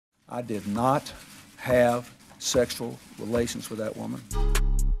I did not have sexual relations with that woman.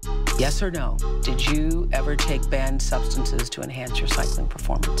 Yes or no? Did you ever take banned substances to enhance your cycling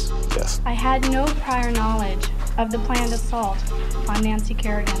performance? Yes. I had no prior knowledge of the planned assault on Nancy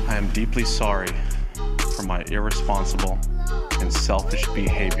Kerrigan. I am deeply sorry for my irresponsible and selfish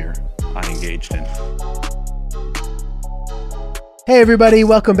behavior I engaged in. Hey everybody,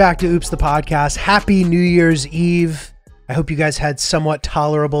 welcome back to Oops the Podcast. Happy New Year's Eve. I hope you guys had somewhat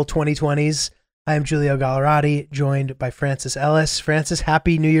tolerable 2020s. I am Giulio Gallerati, joined by Francis Ellis. Francis,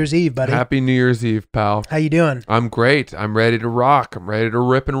 happy New Year's Eve, buddy. Happy New Year's Eve, pal. How you doing? I'm great. I'm ready to rock. I'm ready to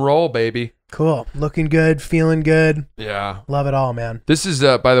rip and roll, baby. Cool. Looking good, feeling good. Yeah. Love it all, man. This is,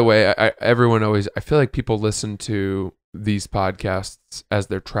 by the way, everyone always, I feel like people listen to these podcasts as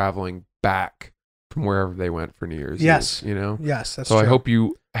they're traveling back from wherever they went for New Year's Yes. Eve, you know? Yes, that's so true. I hope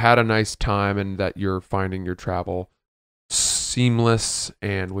you had a nice time and that you're finding your travel seamless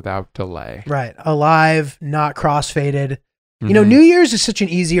and without delay. Right. Alive, not crossfaded. Mm-hmm. You know, New Year's is such an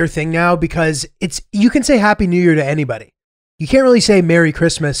easier thing now because you can say Happy New Year to anybody. You can't really say Merry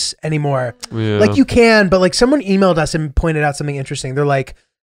Christmas anymore. Yeah. Like you can, but like someone emailed us and pointed out something interesting. They're like,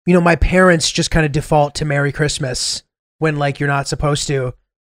 you know, my parents just kind of default to Merry Christmas when like you're not supposed to,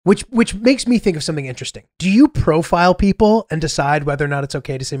 which makes me think of something interesting. Do you profile people and decide whether or not it's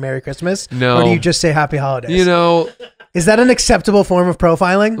okay to say Merry Christmas? No. Or do you just say Happy Holidays? You know, is that an acceptable form of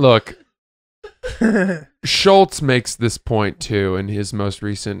profiling? look, Schultz makes this point too in his most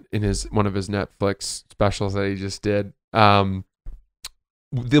recent, one of his Netflix specials that he just did. The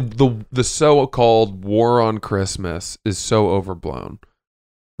so-called war on Christmas is so overblown,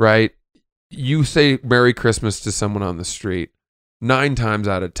 right? You say Merry Christmas to someone on the street, 9 times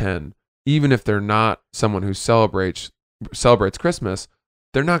out of 10, even if they're not someone who celebrates Christmas,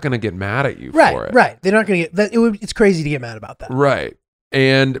 they're not going to get mad at you for it. Right. They're not going to get that. It's crazy to get mad about that. Right.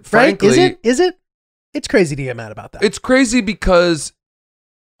 And frankly, right? Is it? It's crazy to get mad about that. It's crazy because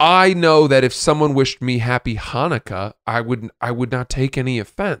I know that if someone wished me Happy Hanukkah, I would not take any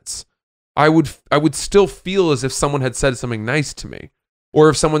offense. I would still feel as if someone had said something nice to me, or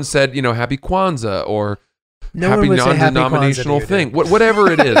if someone said, you know, Happy Kwanzaa or happy non-denominational thing, whatever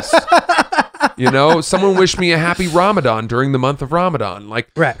it is. You know, someone wished me a happy Ramadan during the month of Ramadan. Like,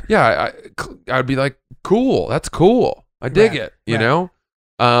 right. Yeah, I'd be like, cool, that's cool. I dig it, you know?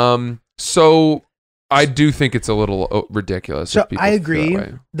 So I do think it's a little ridiculous. So I agree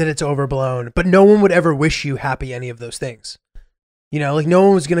that it's overblown, but no one would ever wish you happy any of those things. You know, like no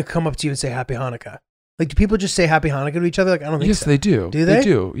one was going to come up to you and say Happy Hanukkah. Like, do people just say Happy Hanukkah to each other? Like, I don't think so. Yes, they do. Do they? They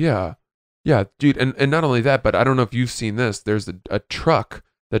do, yeah. Yeah, dude, and not only that, but I don't know if you've seen this. There's a truck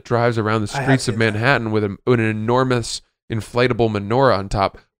that drives around the streets of Manhattan with an enormous inflatable menorah on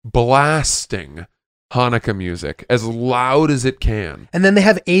top, blasting Hanukkah music as loud as it can. And then they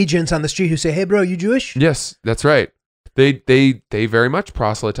have agents on the street who say, "Hey, bro, you Jewish?" Yes, that's right. They very much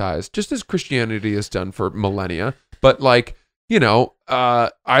proselytize, just as Christianity has done for millennia. But like, you know,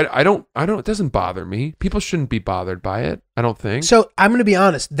 I don't. It doesn't bother me. People shouldn't be bothered by it, I don't think. So I'm going to be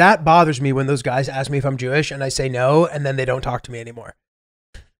honest. That bothers me when those guys ask me if I'm Jewish and I say no, and then they don't talk to me anymore.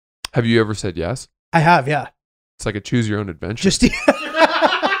 Have you ever said yes? I have, yeah. It's like a choose your own adventure. Just to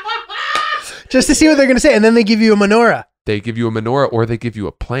see what they're going to say, and then they give you a menorah. They give you a menorah, or they give you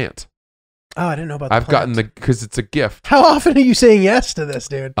a plant. Oh, I didn't know about. I've gotten because it's a gift. How often are you saying yes to this,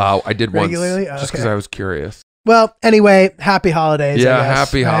 dude? Oh, I did regularly, once, just because I was curious. Well, anyway, happy holidays. Yeah, I guess.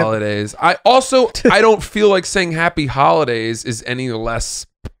 happy holidays. I don't feel like saying happy holidays is any less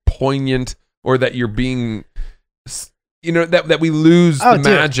poignant, or that you're being, you know, that we lose the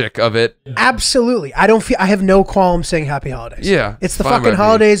magic of it. Absolutely. I have no qualm saying happy holidays. Yeah. It's the fucking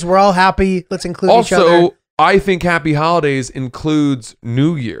holidays. We're all happy. Let's include each other. Also, I think happy holidays includes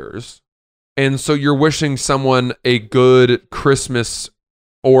New Year's. And so you're wishing someone a good Christmas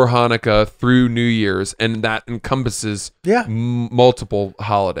or Hanukkah through New Year's, and that encompasses multiple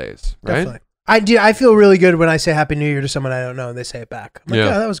holidays, right? Definitely. I feel really good when I say Happy New Year to someone I don't know and they say it back. I'm like,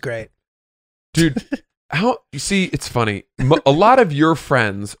 yeah, that was great. Dude, you see, it's funny. A lot of your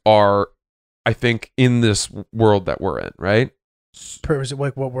friends are, I think, in this world that we're in, right?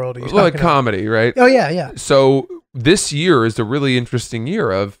 Like, what world are you talking like about? comedy, right? Oh, yeah. So this year is a really interesting year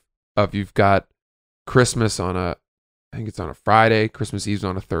of you've got Christmas I think it's on a Friday, Christmas Eve's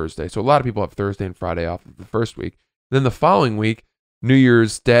on a Thursday. So a lot of people have Thursday and Friday off of the first week. Then the following week, New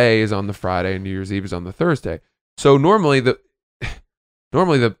Year's Day is on the Friday and New Year's Eve is on the Thursday. So normally the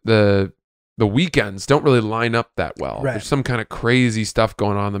weekends don't really line up that well. Right. There's some kind of crazy stuff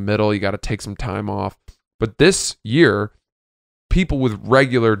going on in the middle. You got to take some time off. But this year, people with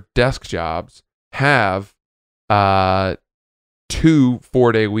regular desk jobs have 2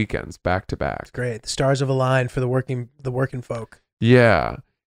 4-day weekends back to back. It's great. The stars have aligned for the working folk. Yeah.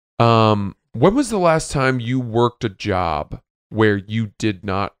 When was the last time you worked a job where you did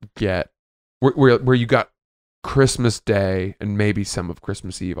not get where you got Christmas Day and maybe some of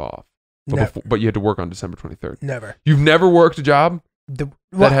Christmas Eve off, but you had to work on December 23rd? Never. You've never worked a job?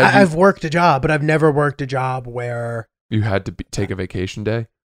 I've worked a job, but I've never worked a job where you had to take a vacation day,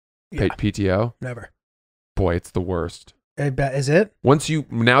 paid PTO. Never. Boy, it's the worst. I bet. Is it?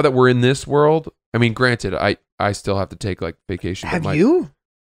 Now that we're in this world, I mean, granted, I still have to take like vacation. Have you?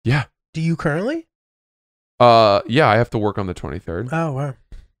 Yeah. Do you currently? Yeah, I have to work on the 23rd. Oh, wow.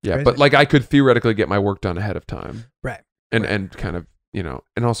 Yeah, Crazy. but like I could theoretically get my work done ahead of time. Right. And kind of,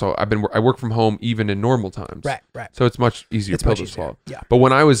 and also I work from home even in normal times. Right. So it's much easier It's pill much to easier. swallow. Yeah. But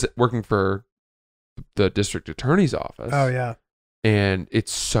when I was working for the district attorney's office. Oh, yeah. And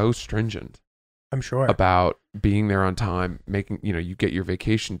it's so stringent. I'm sure. About being there on time, making, you get your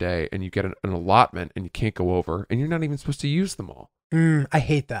vacation day and you get an allotment and you can't go over and you're not even supposed to use them all. I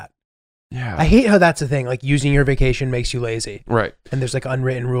hate that. Yeah. I hate how that's a thing. Like using your vacation makes you lazy. Right. And there's like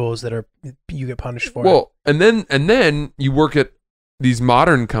unwritten rules that you get punished for. Well, and then you work at these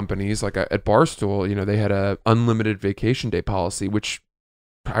modern companies like at Barstool, they had a unlimited vacation day policy, which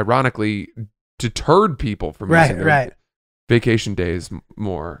ironically deterred people from using their vacation days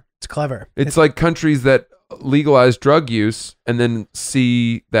more. It's clever. It's like countries that legalize drug use and then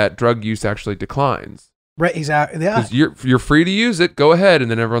see that drug use actually declines. Right, exactly. Yeah. 'Cause you're free to use it, go ahead,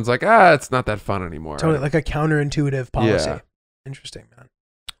 and then everyone's like, it's not that fun anymore. Totally, like a counterintuitive policy. Yeah. Interesting, man.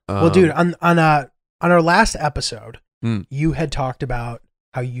 Well, dude, on our last episode, you had talked about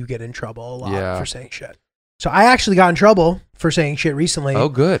how you get in trouble a lot for saying shit. So I actually got in trouble for saying shit recently. Oh,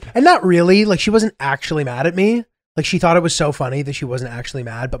 good. And not really. Like, she wasn't actually mad at me. Like, she thought it was so funny that she wasn't actually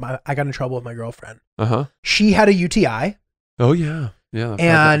mad, but I got in trouble with my girlfriend. Uh-huh. She had a UTI. Oh, yeah. Yeah,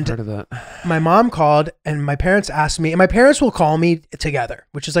 and I've heard of that. My mom called and my parents asked me, and my parents will call me together,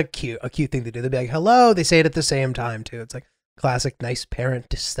 which is like a cute thing to do. They'll be like, hello. They say it at the same time too. It's like classic, nice parent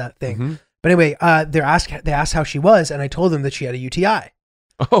thing. Mm-hmm. But anyway, they asked how she was, and I told them that she had a UTI.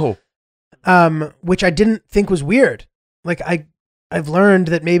 Oh. Which I didn't think was weird. Like I've learned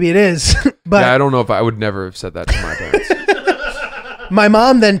that maybe it is, but yeah, I don't know if I would never have said that to my parents. My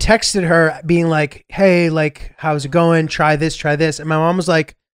mom then texted her being like, hey, like, how's it going? Try this. And my mom was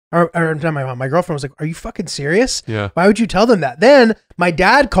like, or not my mom, my girlfriend was like, are you fucking serious? Yeah. Why would you tell them that? Then my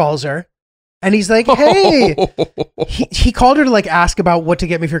dad calls her and he's like, hey, he called her to like ask about what to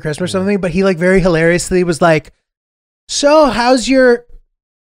get me for Christmas or something. But he like very hilariously was like, so how you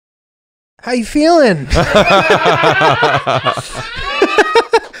feeling?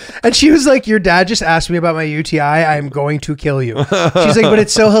 And she was like, your dad just asked me about my UTI. I'm going to kill you. She's like, but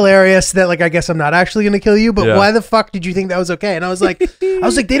it's so hilarious that like, I guess I'm not actually going to kill you, but why the fuck did you think that was okay? And I was like,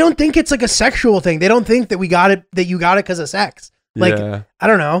 they don't think it's like a sexual thing. They don't think that that you got it because of sex. Like, I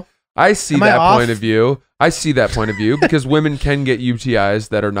don't know. I see that point of view. I see that point of view because women can get UTIs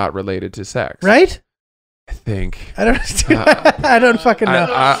that are not related to sex. Right? I think. I don't. I don't fucking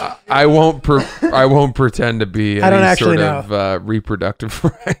know. I won't pretend to be any sort of reproductive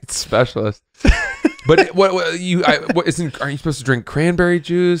rights specialist. But aren't you supposed to drink cranberry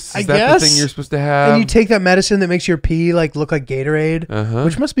juice? Is that the thing you're supposed to have? And you take that medicine that makes your pee like look like Gatorade,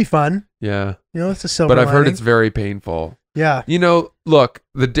 which must be fun. Yeah. It's a silver But I've lining. heard it's very painful. Yeah. Look,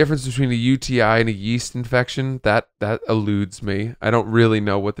 the difference between a UTI and a yeast infection, that eludes me. I don't really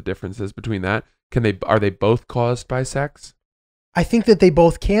know what the difference is between that. Are they both caused by sex? I think that they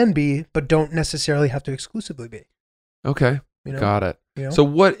both can be, but don't necessarily have to exclusively be. Okay. Got it. So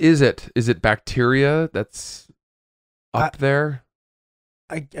what is it? Is it bacteria that's up there?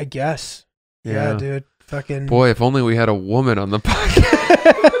 I guess. Yeah, dude. Fucking boy, if only we had a woman on the podcast.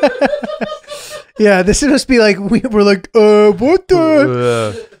 Yeah, this must be like we're like, what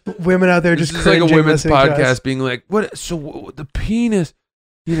the women out there just this is like a women's podcast being like, what? So the penis,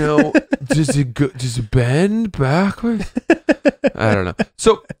 does it bend backwards? I don't know.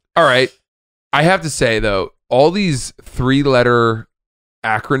 So all right, I have to say though, all these 3-letter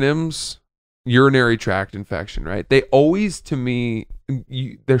acronyms, urinary tract infection, right? They always, to me,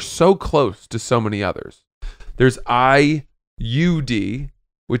 they're so close to so many others. There's IUD,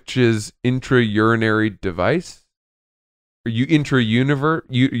 which is intraurinary device, or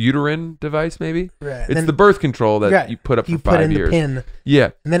intrauterine device, maybe. Right. It's the birth control that you put up for 5 years. The pin.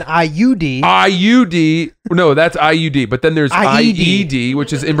 Yeah. And then IUD. No, that's IUD. But then there's IED,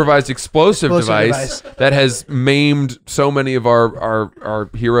 which is improvised explosive device that has maimed so many of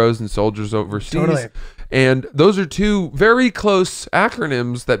our heroes and soldiers overseas. Totally. And those are two very close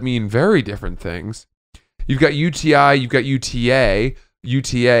acronyms that mean very different things. You've got UTI, you've got UTA.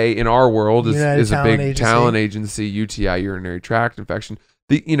 UTA in our world is a big talent agency. UTI, urinary tract infection.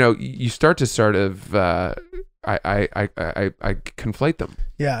 You start to sort of I conflate them.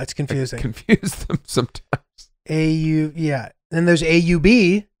 Yeah, it's confusing. I confuse them sometimes. Yeah. Then there's AUB,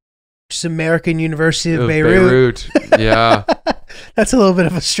 which is American University of Beirut. Yeah. That's a little bit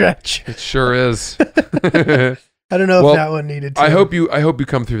of a stretch. It sure is. I don't know if that one needed to. I hope you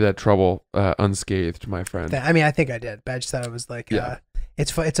come through that trouble unscathed, my friend. I mean, I think I did, but I just thought it was like,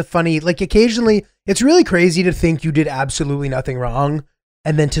 it's a funny, like occasionally, it's really crazy to think you did absolutely nothing wrong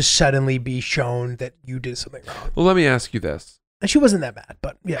and then to suddenly be shown that you did something wrong. Well, let me ask you this. And she wasn't that bad,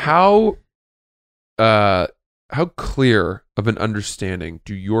 but yeah. How clear of an understanding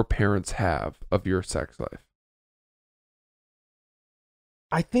do your parents have of your sex life?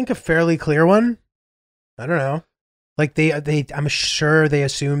 I think a fairly clear one. I don't know. Like I'm sure they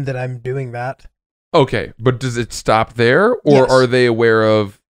assume that I'm doing that. Okay, but does it stop there, or Yes. are they aware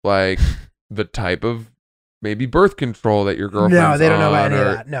of like the type of maybe birth control that your girlfriend's No, they don't know about on, any or-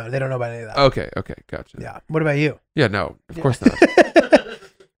 of that. No, they don't know about any of that. Okay, gotcha. Yeah. What about you? Yeah, no, of course not.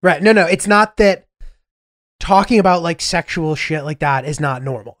 Right. No, it's not that talking about like sexual shit like that is not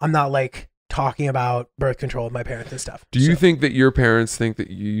normal. I'm not like talking about birth control with my parents and stuff. Do you think that your parents think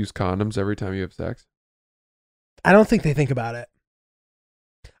that you use condoms every time you have sex? I don't think they think about it.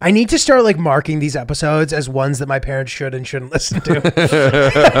 I need to start like marking these episodes as ones that my parents should and shouldn't listen to.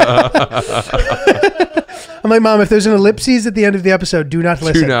 I'm like, Mom, if there's an ellipses at the end of the episode, do not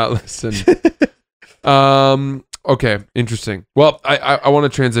listen. Do not listen. Okay, interesting. Well, I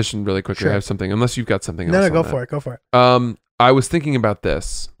want to transition really quickly. Sure. I have something, unless you've got something else. No, on go that. for it. Go for it. I was thinking about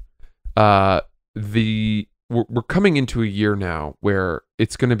this. We're coming into a year now where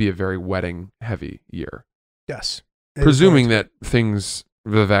it's going to be a very wedding heavy year. Yes. Presuming that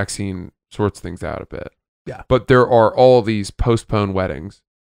the vaccine sorts things out a bit. Yeah. But there are all these postponed weddings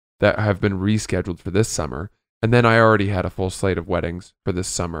that have been rescheduled for this summer. And then I already had a full slate of weddings for this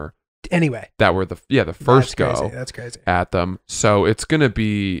summer Anyway. that were the first go That's crazy. at them. So it's going to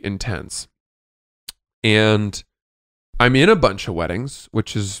be intense. And I'm in a bunch of weddings,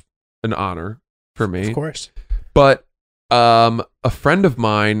 which is an honor for me. Of course. But a friend of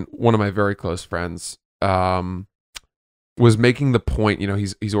mine, one of my very close friends, was making the point,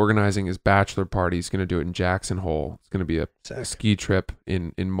 he's organizing his bachelor party. He's going to do it in Jackson Hole. It's going to be a ski trip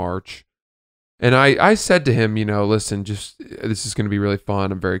in March. And I said to him, listen, this is going to be really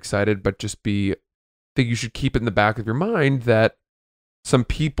fun. I'm very excited, but think you should keep it in the back of your mind that some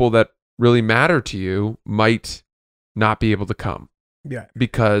people that really matter to you might not be able to come. Yeah.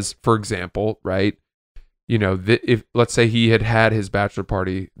 Because, for example, right, if let's say he had his bachelor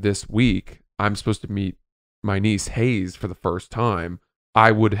party this week, I'm supposed to meet my niece Hayes for the first time.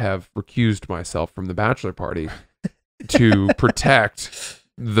 I would have recused myself from the bachelor party to protect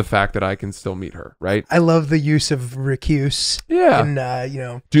the fact that I can still meet her, right? I love the use of recuse. Yeah. In,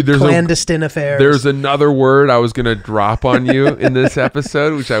 Dude, clandestine affairs. There's another word I was going to drop on you in this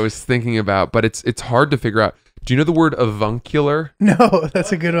episode, which I was thinking about, but it's hard to figure out. Do you know the word avuncular? No,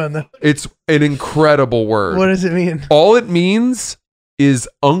 that's a good one, though. It's an incredible word. What does it mean? All it means is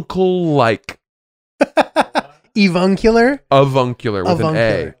uncle-like. Evuncular? Avuncular with an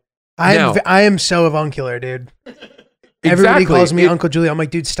A. I am so avuncular, dude. Everybody calls me Uncle Giulio. I'm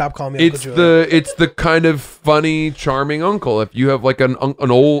like, dude, stop calling me Uncle Giulio. It's the kind of funny, charming uncle. If you have like an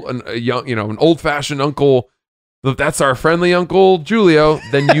old-fashioned uncle, that's our friendly Uncle Giulio,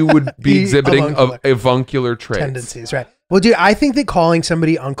 then you would be exhibiting avuncular traits. Tendencies, right. Well, dude, I think that calling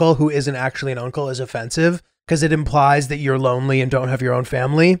somebody uncle who isn't actually an uncle is offensive because it implies that you're lonely and don't have your own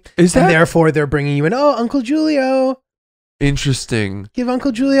family. Is that? And therefore, they're bringing you in, oh, Uncle Giulio. Interesting. Give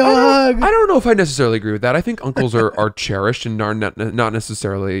Uncle Giulio a hug. I don't know if I necessarily agree with that. I think uncles are cherished and are not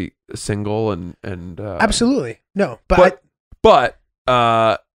necessarily single and Absolutely. No, but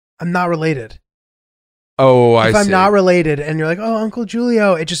I'm not related. Oh, I see. If I'm not related and you're like, oh, Uncle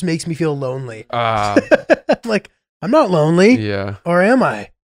Giulio, it just makes me feel lonely. Like, I'm not lonely. Yeah. Or am I?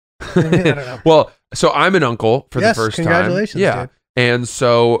 I don't know. Well, so I'm an uncle for the first time. Congratulations. Yeah. Dude. And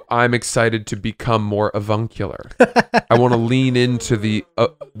so I'm excited to become more avuncular. I want to lean into the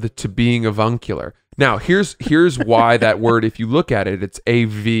to being avuncular. Now, here's why that word, if you look at it, it's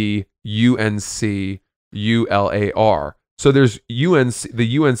AVUNCULAR. So there's UNC,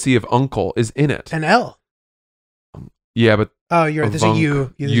 the UNC of uncle is in it. An L. Yeah, but there's a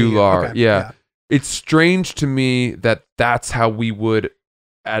U. ULAR. Okay, Yeah. It's strange to me that that's how we would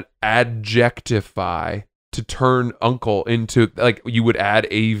adjectify to turn uncle into, like, you would add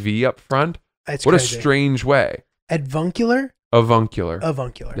AV up front. It's what crazy. A strange way. Advuncular? Avuncular.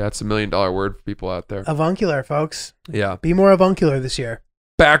 Avuncular. That's $1 million word for people out there. Avuncular, folks. Yeah. Be more avuncular this year.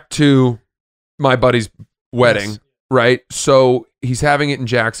 Back to my buddy's wedding, Yes. right? So he's having it in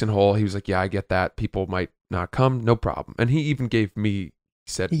Jackson Hole. He was like, yeah, I get that. People might not come. No problem. And he even gave me, he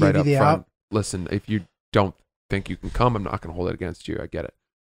said He right gave up you the front, out? listen, if you don't think you can come, I'm not going to hold it against you. I get it.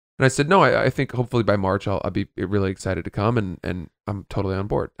 And I said, no, I think hopefully by March I'll be really excited to come, and I'm totally on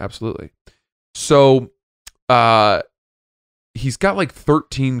board. Absolutely. So he's got like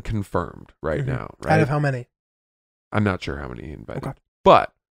 13 confirmed right now, right? Out of how many? I'm not sure how many he invited. Okay.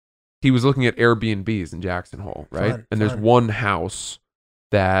 But he was looking at Airbnbs in Jackson Hole, right? Fun, and there's fun. one house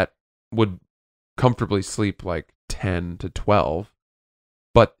that would comfortably sleep like 10 to 12.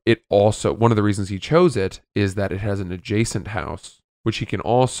 But it also, one of the reasons he chose it is that it has an adjacent house, which he can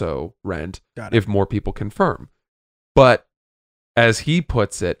also rent Got it. if more people confirm. But as he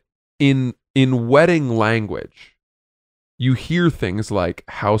puts it, in wedding language, you hear things like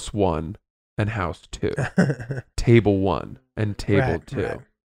house 1 and house 2, table 1 and table 2,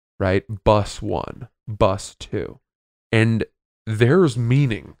 right? Bus 1, bus 2. And there's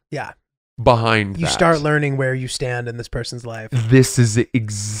meaning Yeah. behind You that. start learning where you stand in this person's life. This is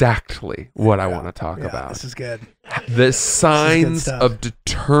exactly what I Yeah. want to talk Yeah, about. This is good. The signs stuff. of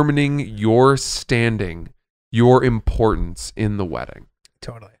determining your standing, your importance in the wedding,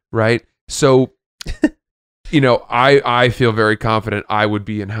 Totally. right? So, I feel very confident I would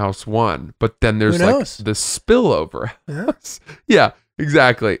be in house 1, but then there's Who like knows? the spillover Yeah. house. Yeah,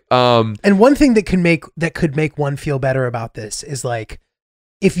 exactly. And one thing that could make one feel better about this is like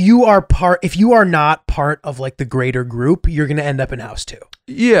if you are not part of like the greater group, you're going to end up in house 2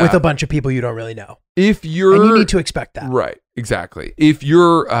 yeah. with a bunch of people you don't really know. If you're And you need to expect that. right, exactly. If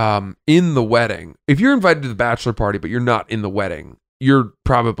you're in the wedding, if you're invited to the bachelor party but you're not in the wedding, you're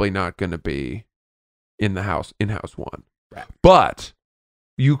probably not going to be in house 1. Right. But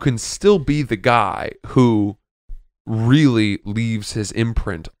you can still be the guy who really leaves his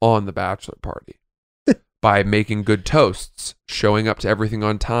imprint on the bachelor party by making good toasts, showing up to everything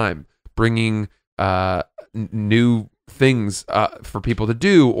on time, bringing new things for people to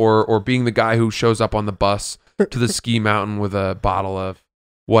do, or being the guy who shows up on the bus to the ski mountain with a bottle of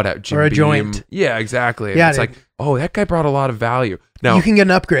Jim Or a Beam. joint. Yeah, exactly. Yeah, It's dude. like, oh, that guy brought a lot of value. Now, You can get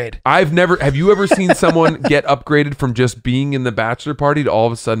an upgrade. have you ever seen someone get upgraded from just being in the bachelor party to all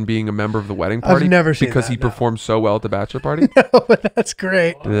of a sudden being a member of the wedding party? never seen because that, he no. performed so well at the bachelor party. No, but that's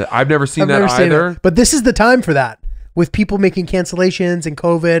great. I've never seen I've that never seen either. it. But this is the time for that. With people making cancellations and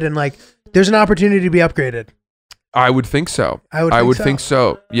COVID and like there's an opportunity to be upgraded. I would think so. I would think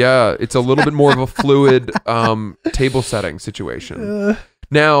so. Yeah, it's a little bit more of a fluid table setting situation.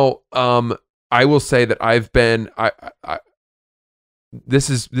 Now, I will say that I've been. This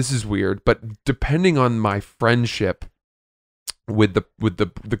is weird, but depending on my friendship with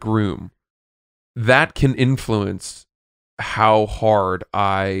the groom, that can influence how hard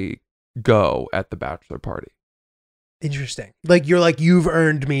I go at the bachelor party. Interesting. Like you've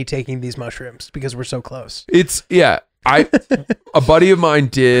earned me taking these mushrooms because we're so close. It's a buddy of mine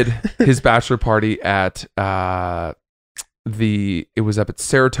did his bachelor party at it was up at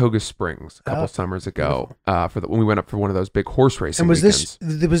Saratoga Springs a couple summers ago when we went up for one of those big horse racing And was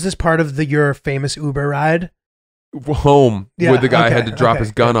weekends. this part of your famous Uber ride? Home Yeah, where the guy okay, had to drop okay,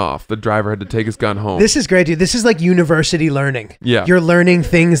 his gun off. The driver had to take his gun home. This is great, dude. This is like university learning. Yeah. You're learning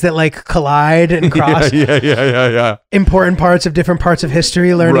things that like collide and cross yeah. important parts of different parts of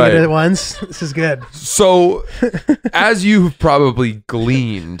history, learning Right. it at once. This is good. So, as you've probably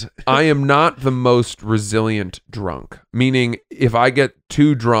gleaned, I am not the most resilient drunk. Meaning, if I get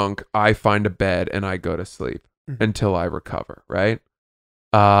too drunk, I find a bed and I go to sleep until I recover, right?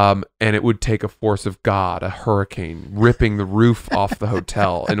 And it would take a force of God, a hurricane, ripping the roof off the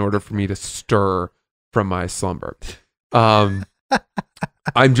hotel in order for me to stir from my slumber. I'm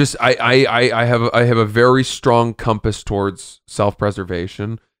just I have a very strong compass towards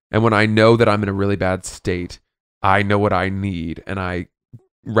self-preservation, and when I know that I'm in a really bad state, I know what I need, and I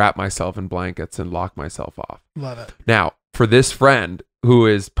wrap myself in blankets and lock myself off. Love it. Now, for this friend, who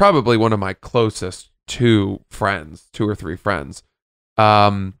is probably one of my closest two or three friends,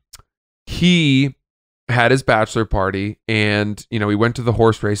 he had his bachelor party, and we went to the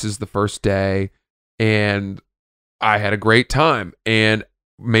horse races the first day, and I had a great time and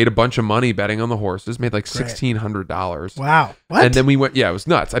made a bunch of money betting on the horses. Made like $1,600. Wow. What? And then we went. Yeah, it was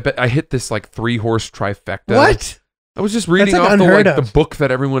nuts. I hit this like 3-horse trifecta. What? I was just reading That's, like, off unheard the of. book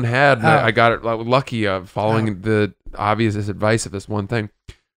that everyone had, and Oh. I got it lucky following the obvious advice of this one thing.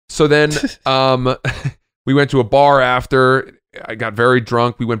 So then we went to a bar after. I got very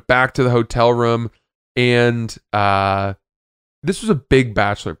drunk. We went back to the hotel room, and this was a big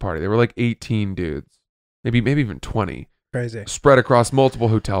bachelor party. There were like 18 dudes, maybe even 20, Crazy. spread across multiple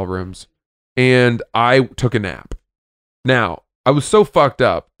hotel rooms. And I took a nap. Now, I was so fucked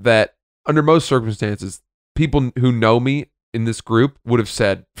up that under most circumstances, people who know me in this group would have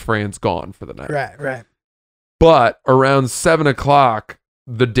said Fran's gone for the night. Right. But around 7 o'clock,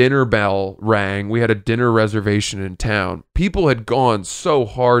 the dinner bell rang. We had a dinner reservation in town. People had gone so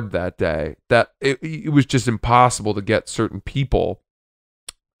hard that day that it was just impossible to get certain people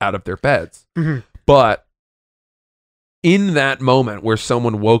out of their beds. Mm-hmm. But in that moment where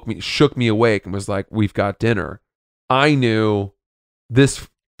someone woke me, shook me awake and was like, we've got dinner, I knew this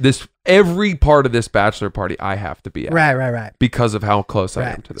every part of this bachelor party I have to be at. Right. Because of how close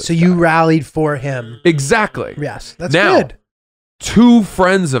I am to this So guy. you rallied for him. Exactly. Yes, that's Now, good. 2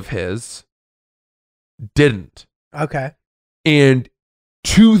 friends of his didn't. Okay. And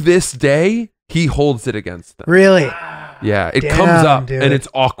to this day, he holds it against them. Really? Yeah, it Damn, comes up dude. and it's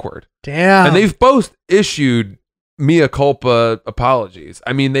awkward. Damn. And they've both issued mea culpa apologies.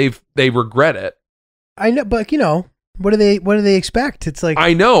 I mean, they regret it. I know, but you know, what do they expect? It's like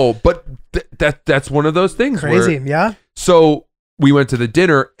I know, but that's one of those things. crazy, Where, yeah. so we went to the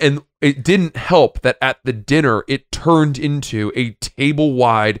dinner, and it didn't help that at the dinner it turned into a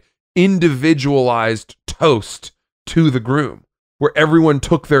table-wide, individualized toast to the groom, where everyone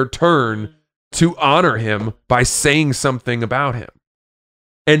took their turn to honor him by saying something about him.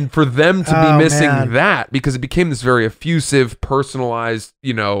 And for them to be missing man. that, because it became this very effusive, personalized,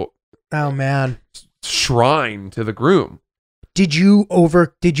 Oh man. shrine to the groom. Did you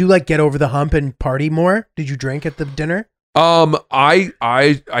like get over the hump and party more? Did you drink at the dinner?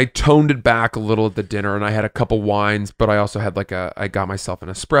 I toned it back a little at the dinner, and I had a couple wines, but I also had I got myself an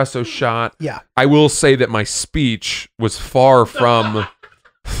espresso shot. Yeah. I will say that my speech was far from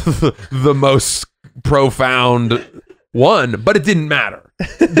the most profound one, but it didn't matter.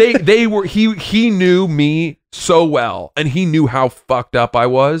 He knew me so well, and he knew how fucked up I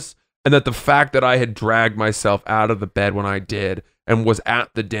was, and that the fact that I had dragged myself out of the bed when I did and was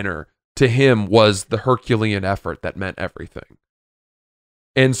at the dinner, to him was the Herculean effort that meant everything.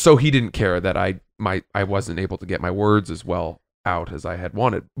 And so he didn't care that I wasn't able to get my words as well out as I had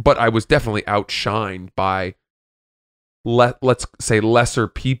wanted, but I was definitely outshined by let's say lesser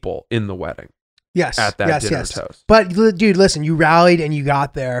people in the wedding. Yes. At that dinner yes. toast. But dude, listen, you rallied and you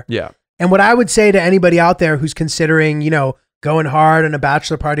got there. Yeah. And what I would say to anybody out there who's considering, going hard on a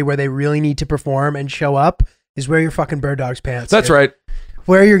bachelor party where they really need to perform and show up is wear your fucking bird dogs pants. That's dude. right.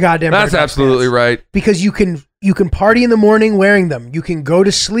 Wear your goddamn That's bird dogs absolutely pants. right. Because you can party in the morning wearing them. You can go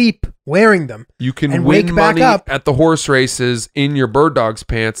to sleep wearing them. You can and win wake back money up. at the horse races in your bird dogs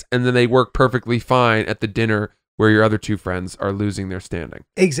pants, and then they work perfectly fine at the dinner where your other 2 friends are losing their standing.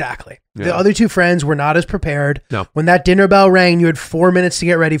 Exactly. Yeah. The other 2 friends were not as prepared. No. When that dinner bell rang, you had 4 minutes to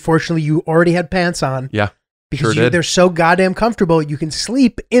get ready. Fortunately, you already had pants on. Yeah. Because Sure did. they're so goddamn comfortable, you can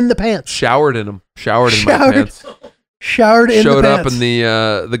sleep in the pants. Showered in them. Showered in my pants. Showered in Showed the up, pants. and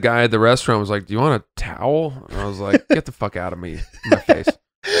the guy at the restaurant was like, "Do you want a towel?" And I was like, "Get the fuck out of me, my face.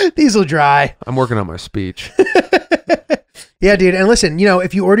 These will dry. I'm working on my speech." Yeah, dude. And listen,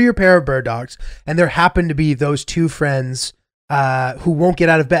 if you order your pair of bird dogs and there happen to be those 2 friends who won't get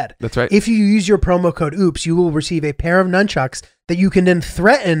out of bed. That's right. If you use your promo code OOPS, you will receive a pair of nunchucks that you can then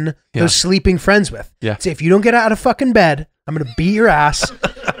threaten Yeah. those sleeping friends with. Yeah. Say, if you don't get out of fucking bed, I'm going to beat your ass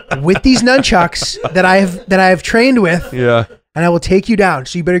with these nunchucks that I have trained with, Yeah. and I will take you down.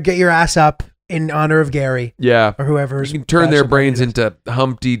 So you better get your ass up in honor of Gary Yeah. or whoever's. You can turn their bachelor brains party it is. into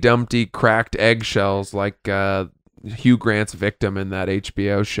Humpty Dumpty cracked eggshells like Hugh Grant's victim in that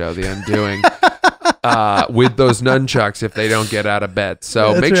HBO show, The Undoing, with those nunchucks if they don't get out of bed.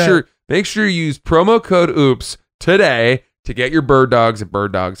 So That's make sure you use promo code OOPS today to get your bird dogs at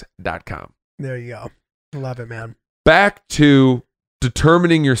birddogs.com. There you go. Love it, man. Back to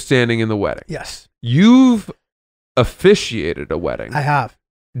determining your standing in the wedding. Yes, You've officiated a wedding. I have.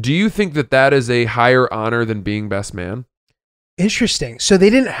 Do you think that is a higher honor than being best man? Interesting. So they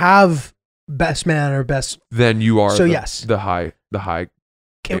didn't have best man or best. Then you are So the, yes. the high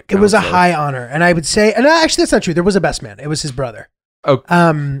It was a counselor. high honor, and I would say, and actually that's not true. There was a best man. It was his brother. Oh,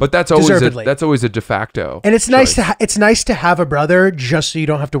 but that's always deservedly. a de facto. And it's nice choice. it's nice to have a brother just so you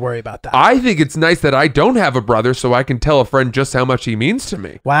don't have to worry about that. I think it's nice that I don't have a brother, so I can tell a friend just how much he means to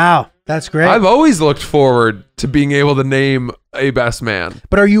me. Wow, that's great. I've always looked forward to being able to name a best man.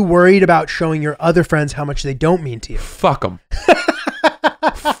 But are you worried about showing your other friends how much they don't mean to you? Fuck them.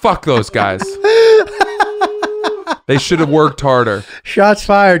 Fuck those guys. They should have worked harder. Shots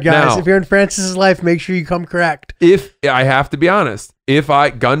fired, guys. Now- If you're in Francis's life, make sure you come correct. If I have to be honest,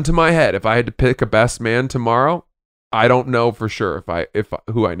 gun to my head, if I had to pick a best man tomorrow, I don't know for sure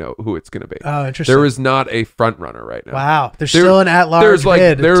who it's going to be. Oh, interesting. There is not a front runner right now. Wow. There's still an at-large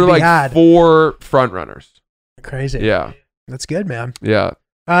bid There to are be like had. 4 front runners. Crazy. Yeah. That's good, man. Yeah.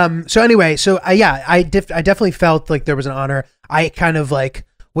 So anyway, I definitely felt like there was an honor. I kind of like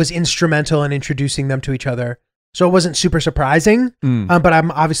was instrumental in introducing them to each other. So it wasn't super surprising, but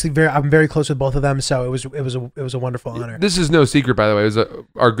I'm obviously very close with both of them. So it was a wonderful honor. This is no secret, by the way. It was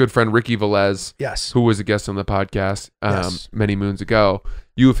our good friend Ricky Velez, Yes. who was a guest on the podcast Yes. many moons ago.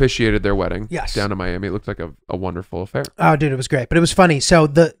 You officiated their wedding, Yes. down in Miami. It looked like a wonderful affair. Oh, dude, it was great. But it was funny. So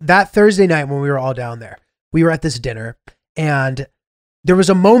that Thursday night when we were all down there, we were at this dinner, and there was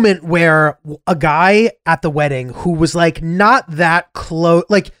a moment where a guy at the wedding who was like not that close,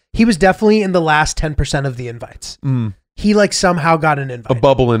 like he was definitely in the last 10% of the invites. He like somehow got an invite. A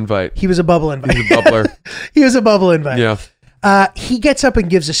bubble invite. He was a bubble invite. He's a bubbler. He was a bubble invite. Yeah. He gets up and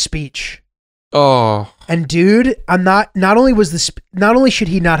gives a speech. Oh. And dude, not only should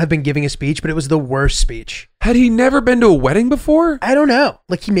he not have been giving a speech, but it was the worst speech. Had he never been to a wedding before? I don't know.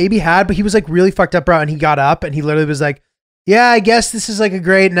 Like he maybe had, but he was like really fucked up, bro. And he got up and he literally was like, yeah, I guess this is like a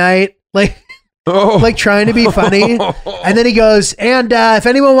great night. Like, like trying to be funny. And then he goes, and if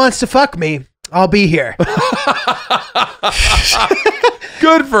anyone wants to fuck me, I'll be here.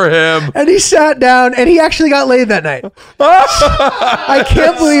 Good for him. And he sat down and he actually got laid that night. I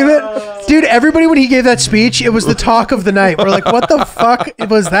can't believe it. Dude, everybody, when he gave that speech, it was the talk of the night. We're like, what the fuck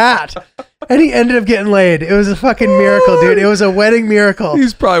was that? And he ended up getting laid. It was a fucking miracle, dude. It was a wedding miracle.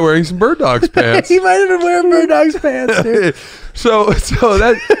 He's probably wearing some Bird Dogs pants. He might have been wearing Bird Dogs pants, dude. So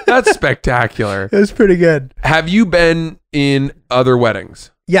that's spectacular. It was pretty good. Have you been in other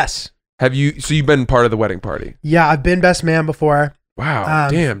weddings? Yes. So you've been part of the wedding party? Yeah, I've been best man before. Wow.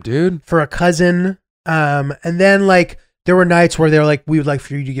 Damn, dude. For a cousin. And then like there were nights where they were like, we would like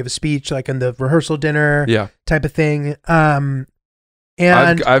for you to give a speech, like in the rehearsal dinner type of thing. And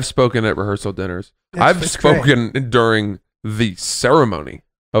I've spoken at rehearsal dinners. I've spoken during the ceremony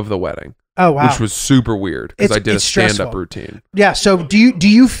of the wedding. Oh, wow. Which was super weird because I did a stand-up stressful. routine. Yeah. So do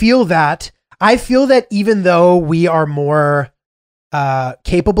you feel that? I feel that even though we are more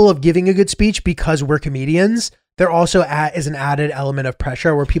capable of giving a good speech because we're comedians, there also is an added element of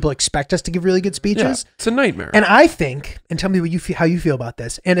pressure where people expect us to give really good speeches. Yeah, it's a nightmare. And I think, and tell me how you feel about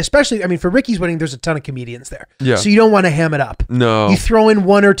this. And especially, I mean, for Ricky's wedding, there's a ton of comedians there. Yeah. So you don't want to ham it up. No. You throw in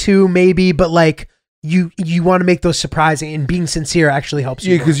one or two maybe, but like you want to make those surprising, and being sincere actually helps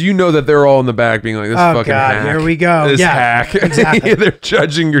you. Yeah, because you know that they're all in the back being like, this fucking God, hack. here we go. This hack. Exactly. They're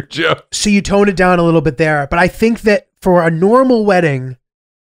judging your joke. So you tone it down a little bit there. But I think that for a normal wedding,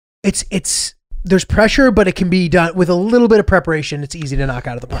 there's pressure, but it can be done with a little bit of preparation. It's easy to knock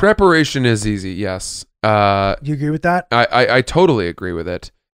out of the park. Preparation is easy, yes. Do you agree with that? I totally agree with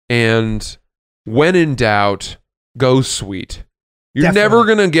it. And when in doubt, go sweet. You're never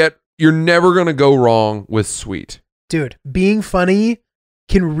gonna go wrong with sweet. Dude, being funny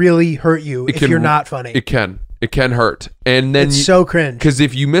can really hurt you if you're not funny. It can hurt. And then it's so cringe. Because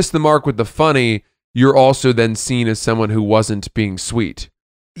if you miss the mark with the funny, you're also then seen as someone who wasn't being sweet.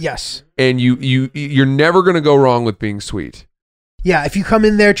 Yes. And you're never gonna go wrong with being sweet. Yeah, if you come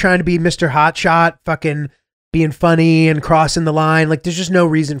in there trying to be Mr. Hotshot, fucking being funny and crossing the line, like there's just no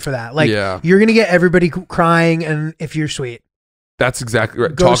reason for that. Like you're gonna get everybody crying, and if you're sweet. That's exactly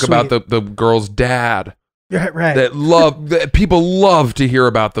right. Go Talk sweet. about the girl's dad. Right. That people love to hear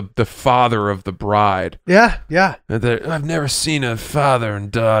about the father of the bride. Yeah. I've never seen a father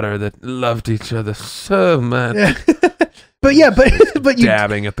and daughter that loved each other so much. Yeah. but you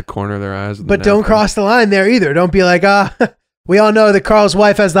dabbing at the corner of their eyes. But don't cross the line there either. Don't be like, we all know that Carl's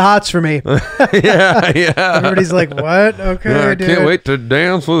wife has the hots for me. yeah. Everybody's like, what? Okay, I dude. can't wait to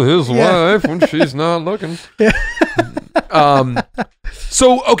dance with his wife when she's not looking. Yeah.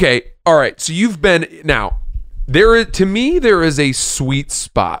 So, okay. All right. So you've been now to me, there is a sweet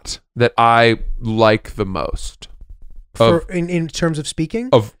spot that I like the most in terms of speaking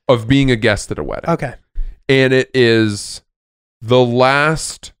of being a guest at a wedding. Okay. And it is the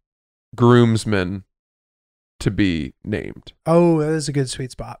last groomsman to be named. Oh, that is a good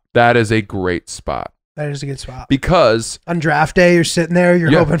sweet spot. That is a great spot. That is a good spot. Because on draft day, you're sitting there, you're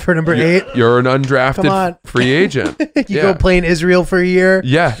hoping for number 8. You're an undrafted free agent. You go play in Israel for a year.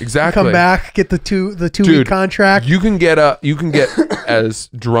 Yeah, exactly. You come back, get the two week contract. You can get as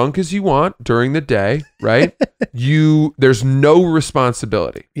drunk as you want during the day, right? There's no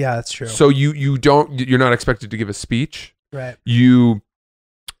responsibility. Yeah, that's true. So you're not expected to give a speech. Right.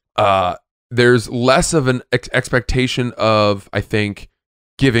 There's less of an expectation of, I think,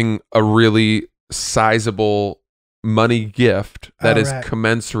 giving a really sizable money gift that is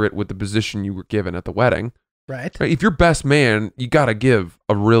commensurate with the position you were given at the wedding. Right. Right? If you're best man, you got to give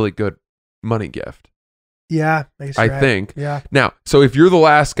a really good money gift. Yeah. I think. Yeah. Now, so if you're the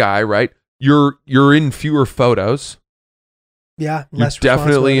last guy, right? You're in fewer photos. Yeah. You're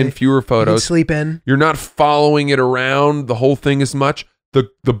definitely in fewer You can photos. sleep in. You're not following it around the whole thing as much.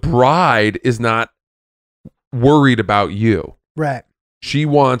 The bride is not worried about you. Right. She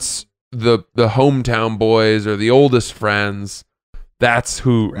wants the hometown boys or the oldest friends. That's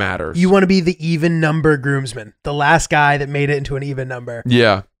who matters. You want to be the even number groomsman, the last guy that made it into an even number.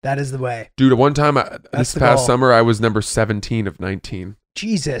 Yeah. That is the way. Dude, one time this the past goal. summer, I was number 17 of 19.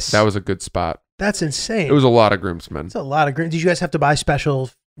 Jesus. That was a good spot. That's insane. It was a lot of groomsmen. That's a lot of groom. Did you guys have to buy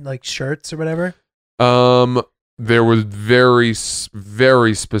special like shirts or whatever? There was very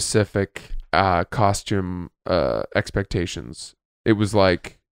specific costume expectations. It was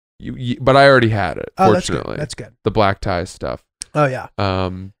like but I already had it, Oh, fortunately. that's good. The black tie stuff. Oh yeah.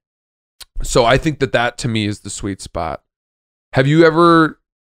 So I think that to me is the sweet spot. Have you ever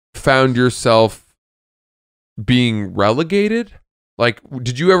found yourself being relegated? Like,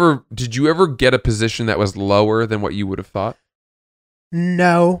 did you ever get a position that was lower than what you would have thought?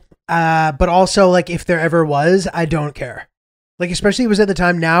 No. But also like if there ever was, I don't care. Like especially it was at the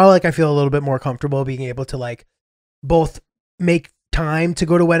time. Now like I feel a little bit more comfortable being able to like both make time to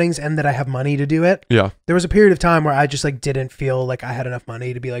go to weddings and that I have money to do it. Yeah. There was a period of time where I just like didn't feel like I had enough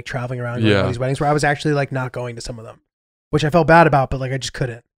money to be like traveling around going to all these weddings, where I was actually like not going to some of them, which I felt bad about, but like I just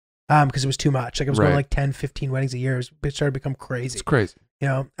couldn't because it was too much. Like I was going like 10, 15 weddings a year. It started to become crazy. It's crazy.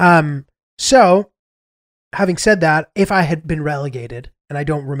 You know? So having said that, if I had been relegated, and I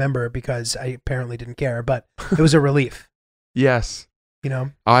don't remember because I apparently didn't care, but it was a relief. Yes. You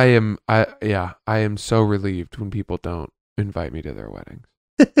know? I am so relieved when people don't invite me to their weddings.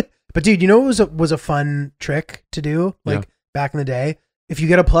 But dude, you know what was a fun trick to do? Like back in the day, if you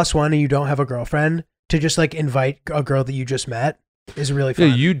get a +1 and you don't have a girlfriend, to just like invite a girl that you just met is really fun.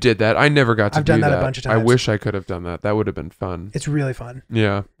 Yeah, you did that. I never got to I've do done that. that a bunch of I times. wish I could have done that. That would have been fun. It's really fun.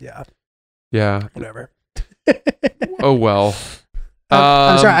 Yeah. Yeah. Yeah. Whatever. Oh well.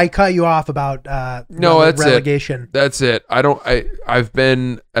 I'm sorry, I cut you off about no, that's relegation. That's it. I've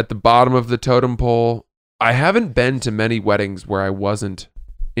been at the bottom of the totem pole. I haven't been to many weddings where I wasn't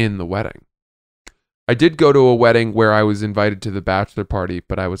in the wedding. I did go to a wedding where I was invited to the bachelor party,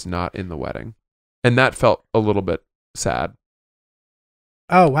 but I was not in the wedding. And that felt a little bit sad.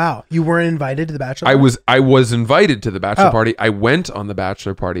 Oh wow, you weren't invited to the bachelor I party? I was invited to the bachelor Oh. party. I went on the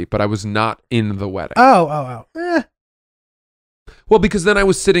bachelor party, but I was not in the wedding. Oh. Well, because then I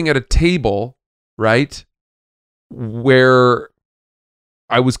was sitting at a table, right, where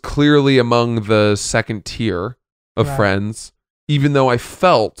I was clearly among the second tier of Right. friends, even though I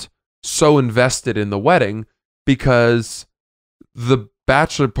felt so invested in the wedding because the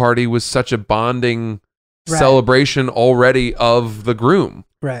bachelor party was such a bonding Right. celebration already of the groom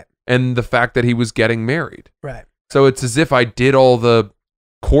Right. and the fact that he was getting married. Right. So it's as if I did all the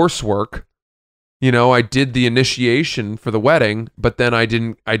coursework. You know, I did the initiation for the wedding, but then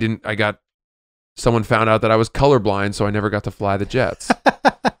someone found out that I was colorblind, so I never got to fly the jets,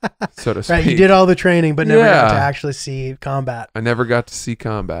 so to speak. Right. You did all the training, but never got to Yeah. actually see combat. I never got to see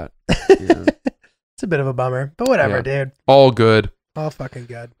combat. Yeah. It's a bit of a bummer, but whatever, Yeah. dude. All good. All fucking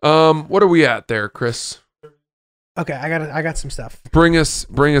good. What are we at there, Chris? Okay, I got some stuff. Bring us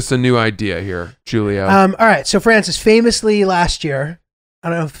a new idea here, Giulio. All right. So Francis, famously last year, I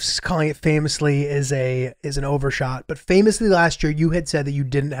don't know if calling it famously is an overshot, but famously last year you had said that you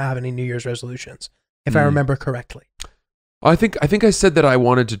didn't have any New Year's resolutions, if I remember correctly. I think I said that I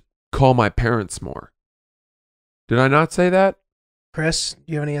wanted to call my parents more. Did I not say that? Chris,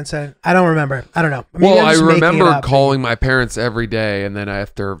 do you have any insight? I don't remember. I don't know. Maybe Well, I'm I just making it remember up. calling my parents every day, and then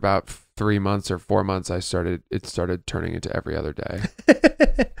after about 3 months or 4 months, it started turning into every other day.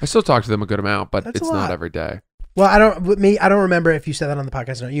 I still talk to them a good amount, but That's a it's lot. not every day. Well, I don't remember if you said that on the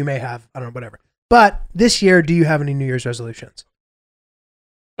podcast or not. You may have. I don't know, whatever. But this year, do you have any New Year's resolutions?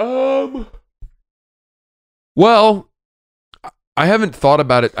 Well, I haven't thought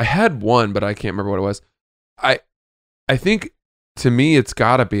about it. I had one, but I can't remember what it was. I think to me, it's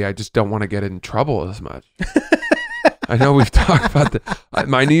gotta be, I just don't want to get in trouble as much. I know we've talked about that.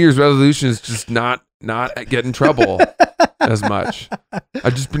 My New Year's resolution is just not get in trouble as much.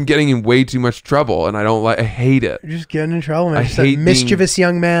 I've just been getting in way too much trouble, and I hate it. You're just getting in trouble, man. I Just a hate being- mischievous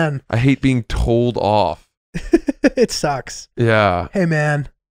young man. I hate being told off. It sucks. Yeah. Hey, man,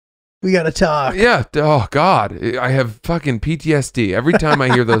 we got to talk. Yeah. Oh, God. I have fucking PTSD every time I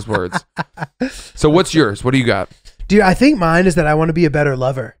hear those words. So what's yours? What do you got? Dude, I think mine is that I want to be a better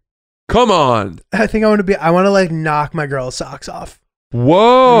lover. Come on. I think I want to like knock my girl's socks off.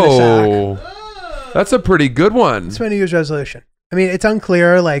 Whoa. That's a pretty good one. It's my New Year's resolution. I mean, it's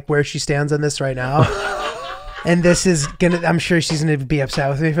unclear like where she stands on this right now. And this is I'm sure she's gonna be upset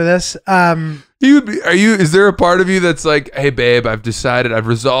with me for this. Is there a part of you that's like, hey babe, I've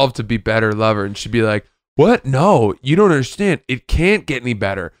resolved to be better lover, and she'd be like, what? No, you don't understand. It can't get any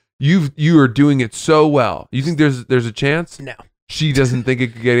better. You are doing it so well. You think there's a chance? No. She doesn't think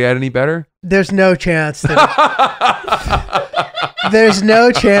it could get any better? There's no chance that there's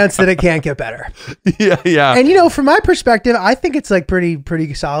no chance that it can't get better. Yeah. And from my perspective, I think it's like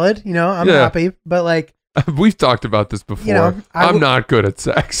pretty solid. I'm happy, but like we've talked about this before. I'm not good at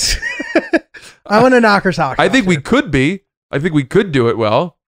sex. I want to knock her socks I off, think we dude. could be. I think we could do it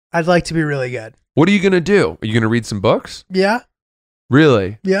well. I'd like to be really good. What are you gonna do? Are you gonna read some books? Yeah.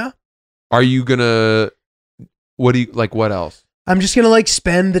 Really? Yeah. Are you gonna? What else? I'm just gonna like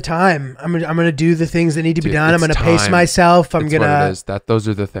spend the time. I'm gonna do the things that need to be done. I'm gonna pace time. myself. I'm That's gonna. what it is. Those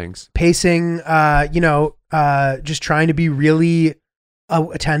are the things. Pacing. Just trying to be really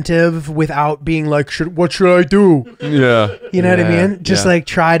attentive without being like, what should I do? Yeah. You know what I mean? Just like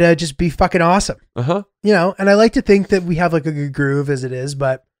try to just be fucking awesome. Uh-huh. And I like to think that we have like a good groove as it is,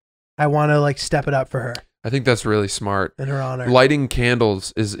 but I want to like step it up for her I think that's really smart. in her honor. Lighting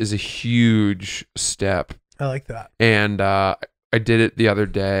candles is a huge step. I like that. And I did it the other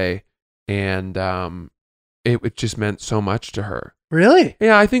day, and it just meant so much to her. Really?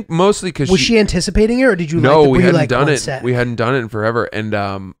 Yeah, I think mostly because Was she anticipating it, or did you? No, we hadn't like done on it. set? We hadn't done it in forever, and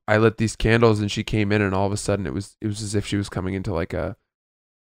I lit these candles, and she came in, and all of a sudden, it was as if she was coming into like a,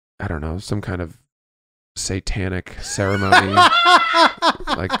 I don't know, some kind of satanic ceremony.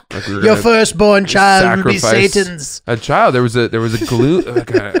 like we were Your gonna firstborn child will be sacrifice Satan's. a child. There was a gloom,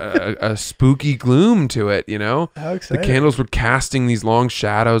 like a spooky gloom to it. How The exciting! candles were casting these long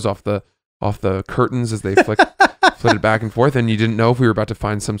shadows off the curtains as they flitted back and forth, and you didn't know if we were about to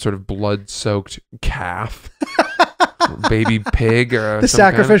find some sort of blood-soaked calf, or baby pig, or The some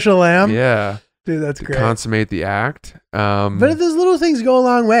kind of- sacrificial lamb. yeah, Dude, that's to great. consummate the act. But those little things go a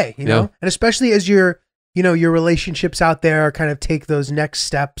long way, Yeah. and especially as your relationships out there kind of take those next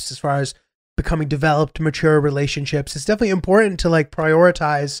steps as far as becoming developed, mature relationships. It's definitely important to like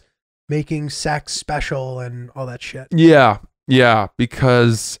prioritize making sex special and all that shit. Yeah,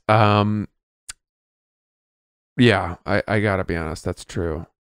 because I gotta be honest, that's true.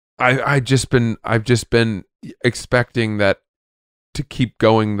 I've just been expecting that to keep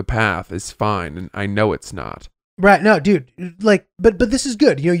going the path is fine, and I know it's not. Right. No, dude, like, but this is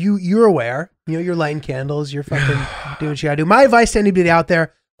good. You're aware, you're lighting candles, you're fucking doing what you gotta do. My advice to anybody out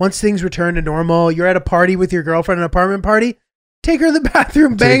there, once things return to normal, you're at a party with your girlfriend, an apartment party, take her in the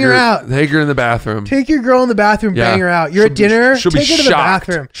bathroom, bang her out. Take her in the bathroom. Take your girl in the bathroom, Yeah. bang her out. You're at dinner, She'll take be her to the shocked.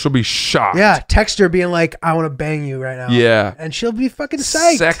 bathroom. She'll be shocked. Yeah, text her being like, I want to bang you right now. Yeah. And she'll be fucking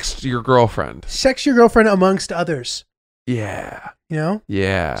psyched. Sext your girlfriend. Sex your girlfriend amongst others. Yeah.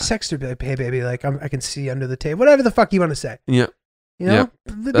 Yeah. Sext her, be like, hey baby, like I can see under the table. Whatever the fuck you want to say. Yeah. It'd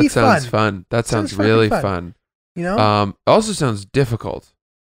That be sounds fun. fun. That sounds Sounds fucking really fun. fun. Also sounds difficult.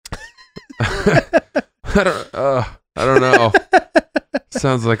 I don't know.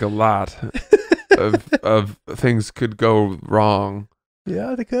 Sounds like a lot of things could go wrong.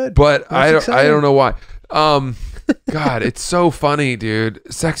 Yeah, they could. But That's I exciting. don't know why. God, it's so funny, dude.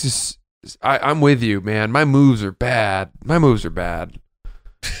 Sex is I'm with you, man. My moves are bad.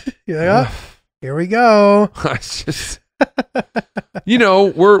 Yeah. Here we go. I just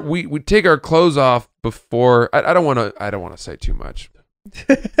we take our clothes off before I don't want to say too much.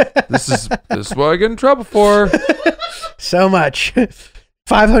 This is what I get in trouble for. So much.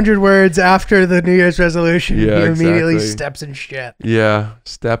 500 words after the New Year's resolution. Yeah, he immediately exactly. steps in shit. Yeah,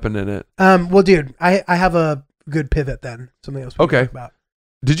 stepping in it. Well, dude, I have a good pivot then. Something else we can Okay. talk about.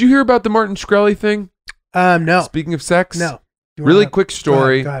 Did you hear about the Martin Shkreli thing? No. Speaking of sex, No. You Really wanna- quick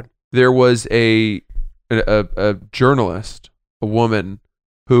story. Go ahead. There was a journalist, a woman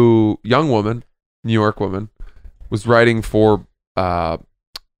young woman, New York woman, was writing for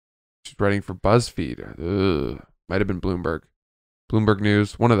she's writing for BuzzFeed. Might have been Bloomberg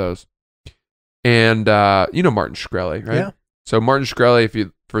News, one of those. And Martin Shkreli, right? Yeah. So Martin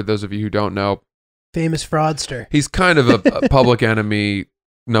Shkreli, for those of you who don't know, Famous fraudster. he's kind of a public enemy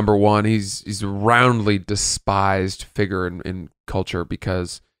number one. He's a roundly despised figure in culture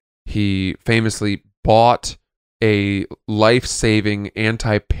because he famously bought a life-saving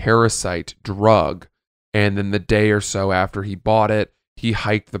anti-parasite drug, and then the day or so after he bought it, he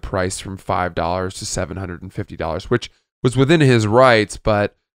hiked the price from $5 to $750, which was within his rights,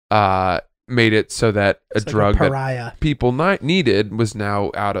 but made it so that It's a like drug that pariah. people needed was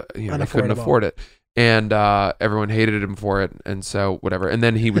now out of, they couldn't Unaffordable. afford it. and everyone hated him for it, and so whatever. And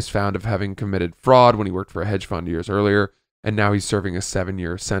then he was found of having committed fraud when he worked for a hedge fund years earlier, and now he's serving a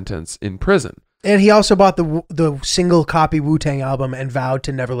 7-year sentence in prison. And he also bought the single copy Wu-Tang album and vowed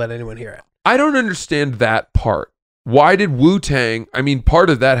to never let anyone hear it. I don't understand that part. Why did Wu-Tang? I mean, part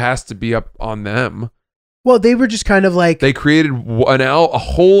of that has to be up on them. Well, they were just kind of like, they created a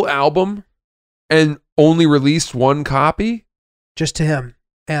whole album and only released one copy just to him,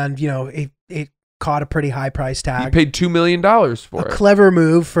 and it caught a pretty high price tag. He paid $2 million for it. A clever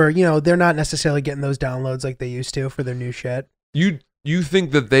move for, they're not necessarily getting those downloads like they used to for their new shit. You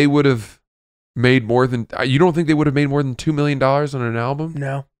think that they would have made more than? You don't think they would have made more than $2 million on an album?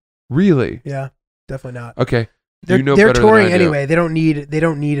 No. Really? Yeah, definitely not. Okay. They're touring anyway. They don't need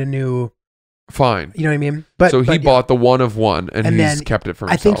a new. Fine. You know what I mean? But he bought the one of one, and he's kept it for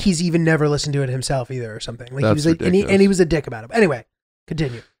himself. I think he's even never listened to it himself either, or something. Like That's ridiculous. And he was a dick about it. Anyway,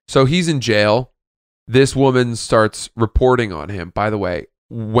 continue. So he's in jail. This woman starts reporting on him. By the way,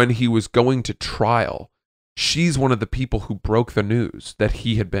 when he was going to trial, she's one of the people who broke the news that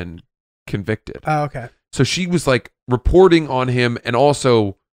he had been convicted. Oh, okay. So she was like reporting on him and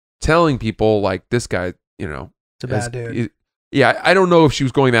also telling people like, this guy, it's a bad dude. Yeah, I don't know if she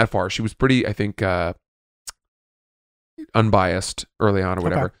was going that far. She was pretty, I think, unbiased early on or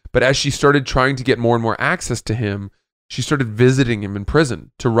whatever. Okay. But as she started trying to get more and more access to him, she started visiting him in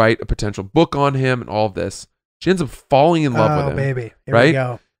prison to write a potential book on him and all of this. She ends up falling in love with him. Oh, baby. Here right? we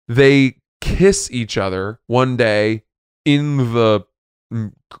go. They kiss each other one day in the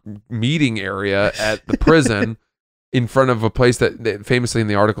meeting area at the prison in front of a place that famously in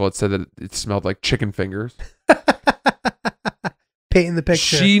the article it said that it smelled like chicken fingers. Painting the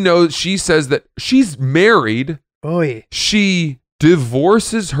picture. She says that she's married. Oy. She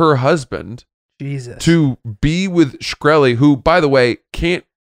divorces her husband Jesus. to be with Shkreli, who, by the way, can't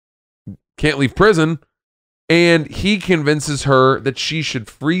leave prison, and he convinces her that she should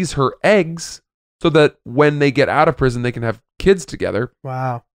freeze her eggs so that when they get out of prison they can have kids together.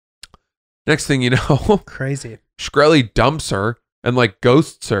 Wow. Next thing you know, crazy. Shkreli dumps her and like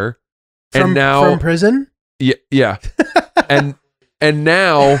ghosts her. From prison? Yeah. And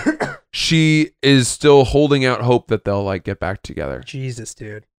now she is still holding out hope that they'll like get back together. Jesus,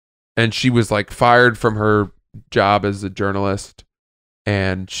 dude. And she was like fired from her job as a journalist,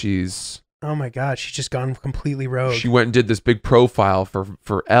 and she's, oh my God, she's just gone completely rogue. She went and did this big profile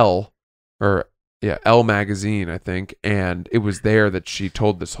for Elle magazine, I think, and it was there that she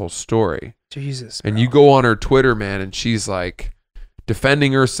told this whole story. Jesus. And bro. you go on her Twitter, man, and she's like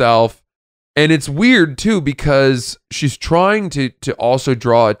defending herself. And it's weird too because she's trying to also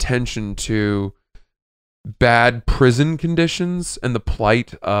draw attention to bad prison conditions and the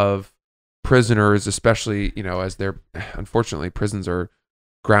plight of prisoners, especially, as they're, unfortunately, prisons are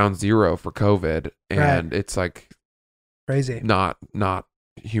ground zero for COVID, and it's like crazy, not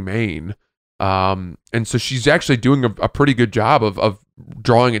humane. And so she's actually doing a pretty good job of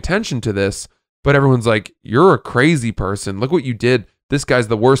drawing attention to this, but everyone's like, you're a crazy person. Look what you did. This guy's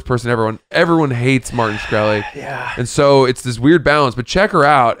the worst person ever. Everyone hates Martin Shkreli. Yeah. And so it's this weird balance, but check her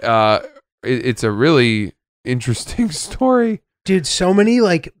out. It's a really interesting story. Dude, so many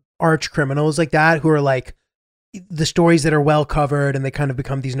like arch criminals like that who are like the stories that are well covered and they kind of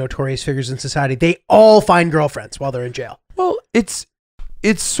become these notorious figures in society. They all find girlfriends while they're in jail. Well, it's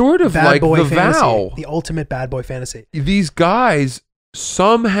sort of bad like boy the fantasy, vow. the ultimate bad boy fantasy. These guys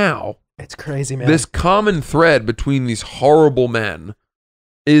somehow, it's crazy, man. This common thread between these horrible men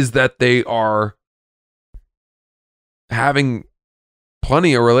is that they are having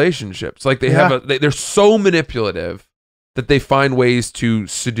plenty of relationships. Like they're so manipulative that they find ways to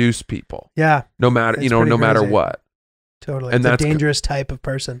seduce people. Yeah. No matter, no matter what. Totally. And it's that's a dangerous type of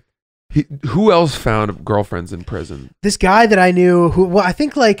person. Who else found girlfriends in prison? This guy that I knew I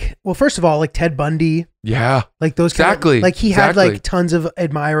think first of all, like Ted Bundy. Yeah. Like those exactly. Like he had like tons of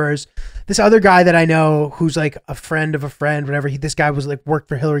admirers. This other guy that I know who's like a friend of a friend, whatever. This guy was like worked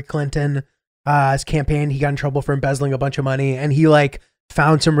for Hillary Clinton, his campaign. He got in trouble for embezzling a bunch of money, and he like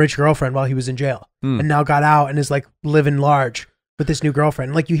found some rich girlfriend while he was in jail, and now got out and is like living large with this new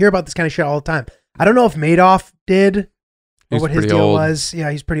girlfriend. Like you hear about this kind of shit all the time. I don't know if Madoff did or what his deal was.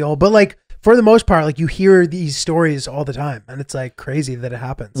 Yeah, he's pretty old, but like for the most part, like you hear these stories all the time, and it's like crazy that it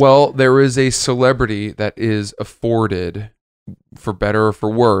happens. Well, there is a celebrity that is afforded, for better or for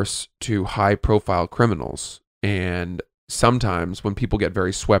worse, to high-profile criminals. And sometimes when people get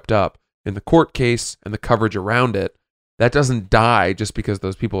very swept up in the court case and the coverage around it, that doesn't die just because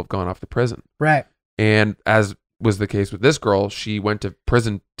those people have gone off to prison. Right. And as was the case with this girl, she went to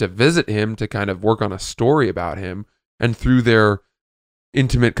prison to visit him to kind of work on a story about him. And through their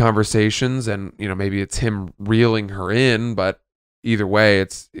intimate conversations, and maybe it's him reeling her in, but either way,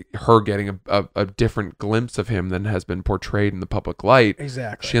 it's her getting a different glimpse of him than has been portrayed in the public light.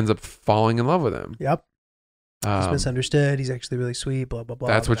 Exactly. She ends up falling in love with him. Yep. He's misunderstood. He's actually really sweet. Blah blah blah.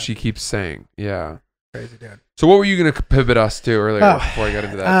 That's what she keeps saying. Yeah. Crazy dude. So what were you going to pivot us to earlier before I got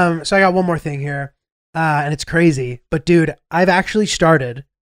into that? So I got one more thing here, and it's crazy, but dude, I've actually started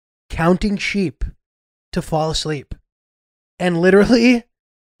counting sheep to fall asleep, and literally,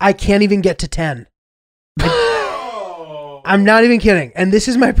 I can't even get to 10. I'm not even kidding, and this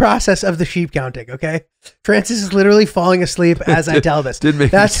is my process of the sheep counting. Okay, Francis is literally falling asleep as I tell this.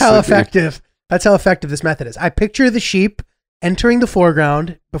 That's how effective. That's how effective this method is. I picture the sheep entering the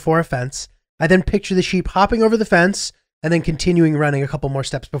foreground before a fence. I then picture the sheep hopping over the fence and then continuing running a couple more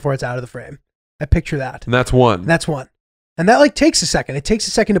steps before it's out of the frame. I picture that. And that's one. That's one. And that like takes a second. It takes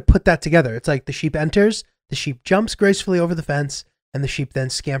a second to put that together. It's like the sheep enters, the sheep jumps gracefully over the fence, and the sheep then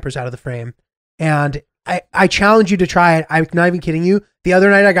scampers out of the frame. And I challenge you to try it. I'm not even kidding you. The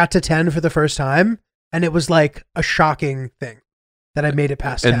other night I got to 10 for the first time, and it was like a shocking thing that I made it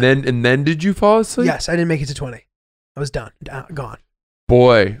past 10. And then did you fall asleep? Yes, I didn't make it to 20. I was done. Gone.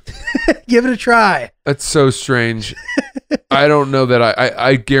 Boy. Give it a try. That's so strange. I don't know that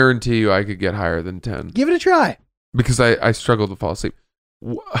I guarantee you I could get higher than 10. Give it a try. Because I struggle to fall asleep.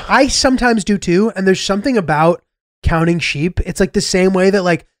 I sometimes do too, and there's something about counting sheep. It's like the same way that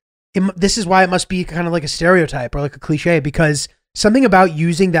like, this is why it must be kind of like a stereotype or like a cliche, because something about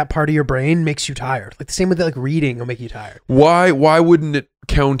using that part of your brain makes you tired. Like the same with like reading will make you tired. Why wouldn't it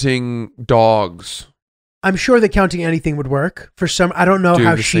counting dogs? I'm sure that counting anything would work for some. I don't know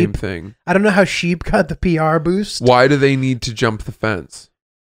how the sheep. Same thing. I don't know how sheep got the PR boost. Why do they need to jump the fence?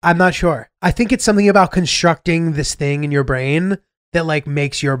 I'm not sure. I think it's something about constructing this thing in your brain that like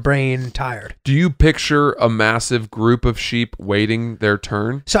makes your brain tired. Do you picture a massive group of sheep waiting their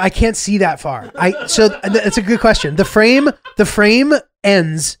turn? So I can't see that far. So that's a good question. The frame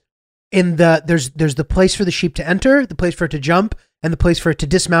ends in there's the place for the sheep to enter, the place for it to jump, and the place for it to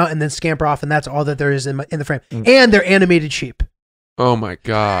dismount and then scamper off, and that's all that there is in the frame. And they're animated sheep. Oh my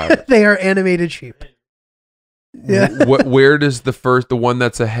God. They are animated sheep. Yeah. Where does the one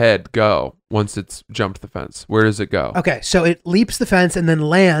that's ahead go once it's jumped the fence? Where does it go? Okay, so it leaps the fence and then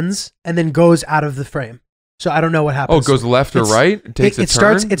lands and then goes out of the frame. So I don't know what happens. Oh, it goes left or right? It takes a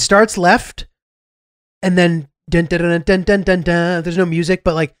turn? It starts left and then dun, dun, dun, dun, dun, dun, dun. There's no music,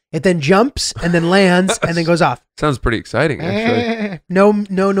 but like it then jumps and then lands and then goes off. Sounds pretty exciting, actually. No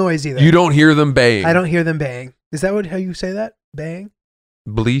noise either. You don't hear them baying. I don't hear them baying. Is that how you say that? Baying?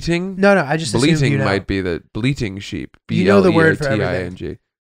 Bleating? No, I just assumed bleating you know. might be the bleating sheep. You know the word for everything.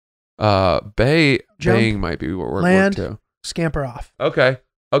 Baying might be what we're land, too. Scamper off. Okay.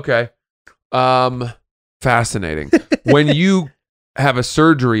 Fascinating. When you have a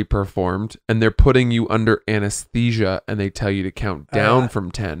surgery performed and they're putting you under anesthesia and they tell you to count down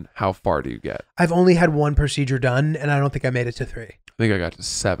from 10, how far do you get? I've only had one procedure done, and I don't think I made it to 3. I think I got to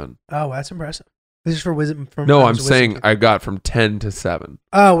 7. Oh, that's impressive. This is for wisdom. No, I'm saying I got from 10 to 7.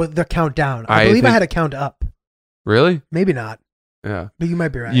 Oh, with the countdown. I believe I had a count up. Really? Maybe not. Yeah. But you might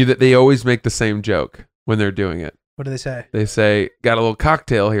be right. They always make the same joke when they're doing it. What do they say? They say, got a little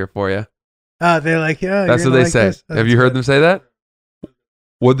cocktail here for you. They're like, yeah. That's what they say. Have you heard them say that?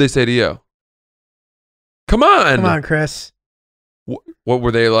 What'd they say to you? Come on. Come on, Chris. What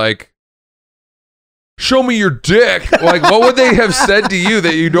were they like? Show me your dick. Like, what would they have said to you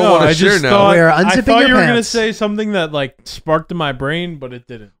that you don't want to share now? I thought you were going to say something that like sparked in my brain, but it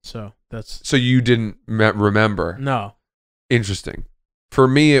didn't. So you didn't remember? No. Interesting. For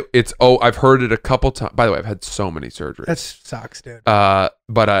me, I've heard it a couple times. By the way, I've had so many surgeries. That sucks, dude.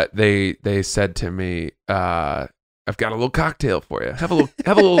 But they said to me, I've got a little cocktail for you. Have a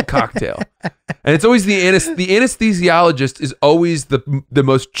little cocktail. And it's always the anesthesiologist is always the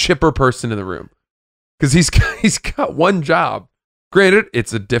most chipper person in the room. Because he's got one job. Granted,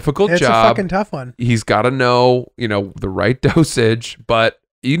 it's a difficult job. It's a fucking tough one. He's got to know, the right dosage, but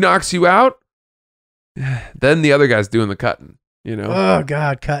he knocks you out. Then the other guy's doing the cutting, Oh,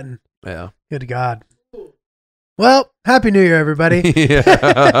 God, cutting. Yeah. Good God. Well, Happy New Year, everybody.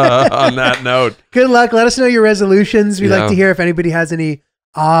 Yeah, on that note. Good luck. Let us know your resolutions. We'd like to hear if anybody has any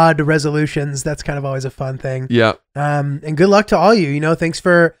odd resolutions. That's kind of always a fun thing. Yeah. And good luck to all you. Thanks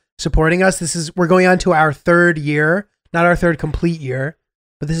for supporting us. We're going on to our 3rd year, not our 3rd complete year,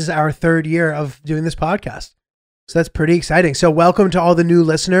 but this is our 3rd year of doing this podcast. So that's pretty exciting. So welcome to all the new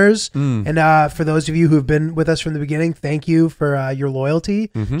listeners. And for those of you who've been with us from the beginning, thank you for your loyalty.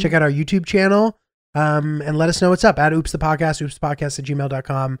 Mm-hmm. Check out our YouTube channel and let us know what's up at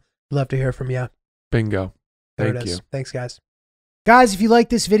oopsthepodcast@gmail.com. We'd love to hear from you. Bingo. Thank you. Thanks, guys. Guys, if you like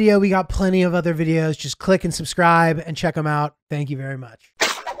this video, we got plenty of other videos. Just click and subscribe and check them out. Thank you very much.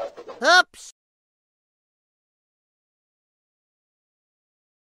 Oops.